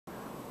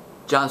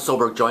John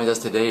Sjoberg joins us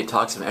today to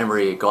talk some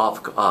Emory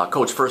golf.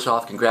 Coach, first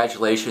off,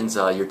 congratulations.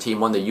 Your team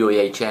won the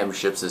UAA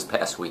Championships this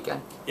past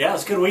weekend. Yeah, it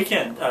was a good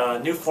weekend.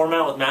 New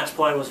format with match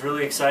play was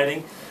really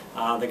exciting.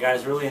 The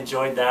guys really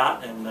enjoyed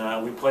that,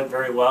 and we played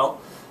very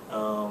well.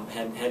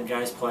 Had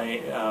guys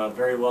play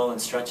very well in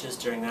stretches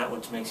during that,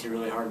 which makes you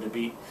really hard to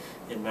beat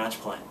in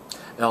match play.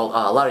 You know,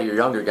 a lot of your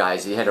younger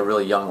guys, you had a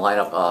really young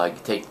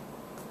lineup take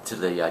to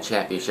the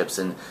championships,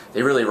 and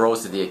they really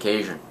rose to the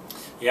occasion.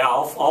 Yeah,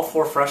 all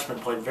four freshmen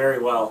played very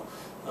well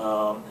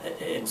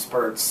in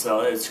spurts,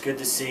 so it's good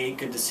to see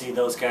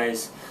those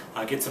guys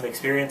get some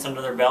experience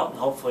under their belt, and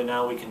hopefully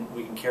now we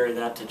can carry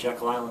that to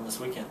Jekyll Island this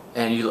weekend.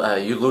 And you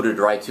alluded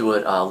right to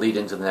it, lead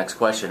into the next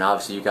question.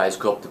 Obviously you guys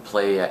go up to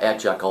play at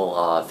Jekyll,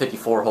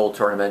 54-hole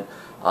tournament.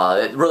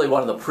 Really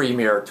one of the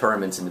premier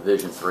tournaments in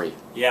Division III.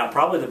 Yeah,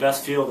 probably the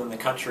best field in the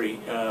country,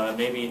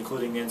 maybe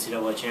including the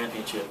NCAA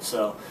Championship.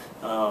 So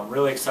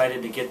really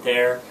excited to get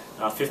there.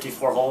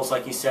 54 holes,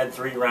 like you said,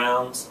 3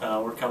 rounds.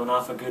 We're coming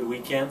off a good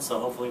weekend, so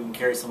hopefully we can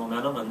carry some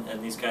momentum,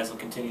 and these guys will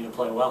continue to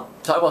play well.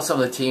 Talk about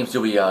some of the teams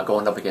you'll be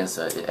going up against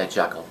at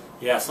Jekyll.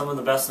 Yeah, some of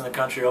the best in the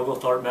country.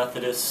 Oglethorpe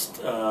Methodist,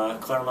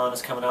 Claremont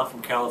is coming out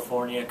from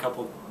California, a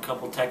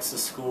couple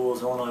Texas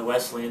schools, Illinois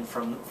Wesleyan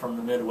from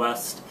the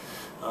Midwest.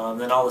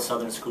 Then all the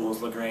southern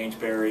schools, LaGrange,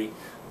 Berry,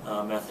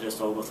 Methodist,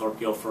 Oglethorpe,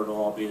 Guilford will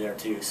all be there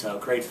too. So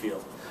great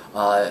field.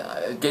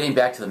 Getting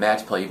back to the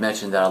match play, you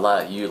mentioned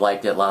that you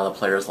liked it, a lot of the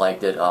players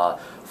liked it.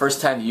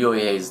 First time the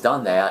UAA has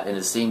done that, and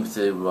it seems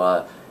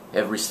to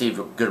have received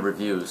good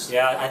reviews.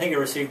 Yeah, I think it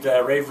received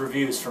rave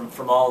reviews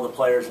from all the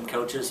players and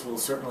coaches. We'll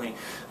certainly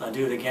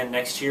do it again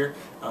next year.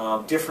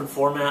 Different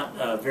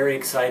format, very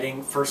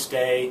exciting. First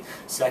day,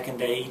 second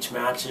day, each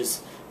match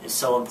is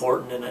so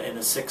important in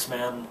a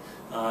 6-man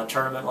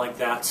tournament like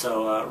that.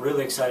 So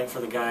really exciting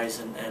for the guys,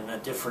 and a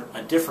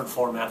different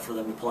format for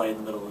them to play in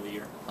the middle of the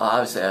year.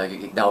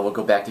 Obviously, now we'll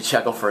go back to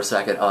Jekyll for a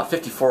second.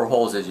 54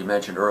 holes, as you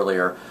mentioned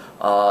earlier.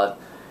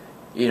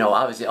 You know,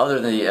 obviously, other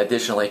than the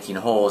additional 18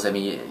 holes, I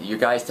mean, you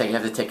guys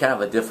have to take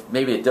kind of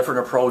maybe a different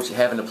approach,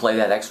 having to play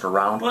that extra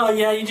round. Well,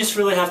 yeah, you just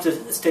really have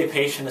to stay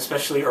patient,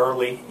 especially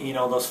early. You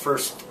know, those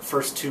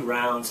first 2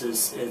 rounds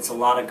it's a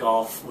lot of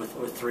golf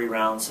with 3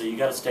 rounds, so you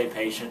got to stay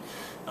patient.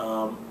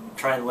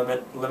 Try and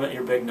limit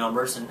your big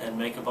numbers, and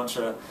make a bunch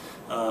of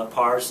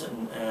pars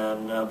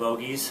and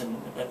bogeys,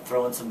 and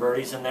throw in some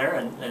birdies in there,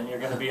 and you're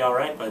going to be all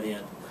right by the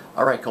end.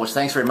 All right, Coach,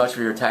 thanks very much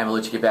for your time. I'll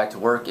let you get back to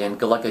work, and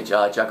good luck at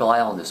Jekyll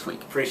Island this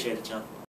week. Appreciate it, John.